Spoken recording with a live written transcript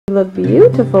You look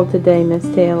beautiful today, Miss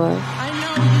Taylor. I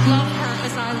know you love her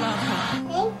as I love her.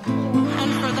 Thank you.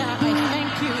 And for that, I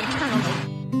thank you eternally.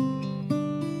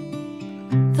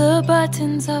 The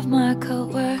buttons of my coat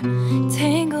were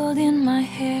tangled in my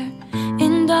hair.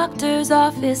 In doctor's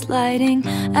office lighting,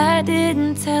 I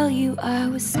didn't tell you I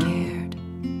was scared.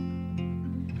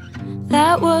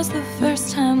 That was the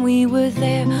first time we were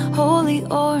there. Holy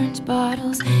orange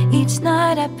bottles, each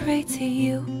night I pray to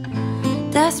you.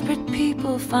 Desperate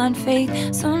people find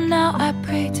faith, so now I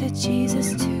pray to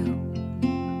Jesus too.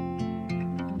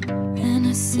 And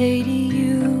I say to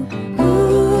you,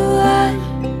 ooh,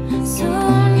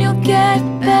 soon you'll get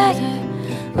better.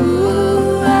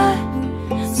 Ooh,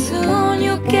 soon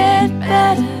you'll get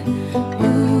better.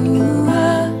 Ooh,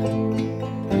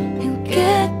 you'll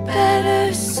get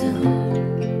better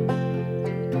soon.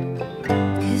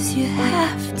 'Cause you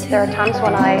have to. There are times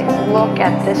when I look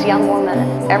at this young woman,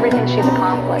 everything she's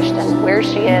accomplished and where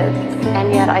she is,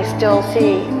 and yet I still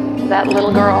see that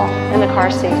little girl in the car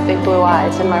seat, big blue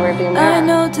eyes in my rearview mirror. I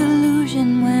know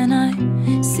delusion when I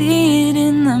see it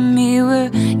in the mirror.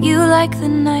 You like the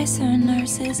nicer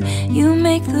nurses, you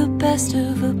make the best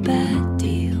of a bad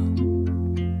deal.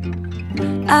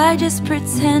 I just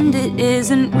pretend it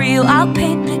isn't real. I'll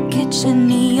paint the kitchen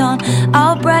neon,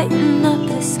 I'll brighten up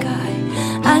the sky.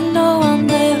 I know I'll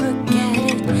never get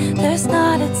it, there's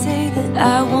not a day that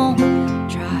I won't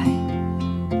try.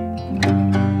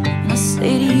 And I'll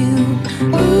say to you,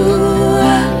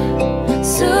 ooh,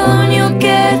 soon you'll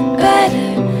get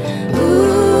better.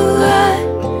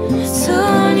 Ooh,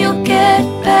 soon you'll get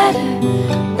better.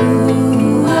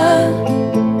 Ooh,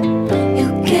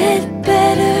 you'll get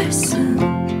better soon.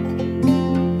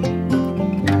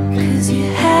 'Cause you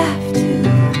have to.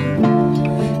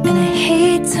 And I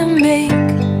hate to make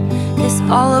this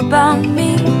all about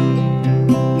me,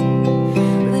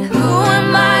 but who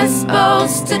am I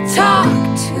supposed to talk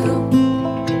to?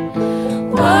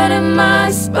 What am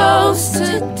I supposed to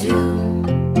do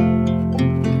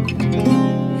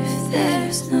if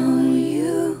there's no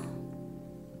you?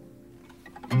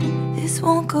 This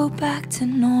won't go back to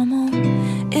normal,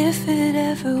 if it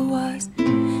ever was.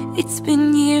 It's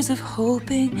been years of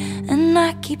hoping, and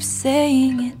I keep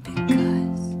saying it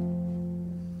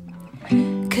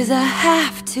because I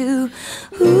have to.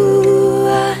 Ooh,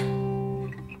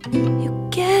 you'll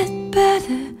get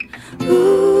better.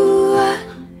 Ooh,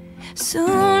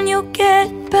 soon you'll get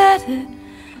better.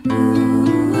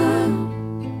 Ooh,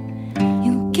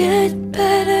 you'll get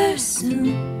better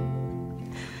soon.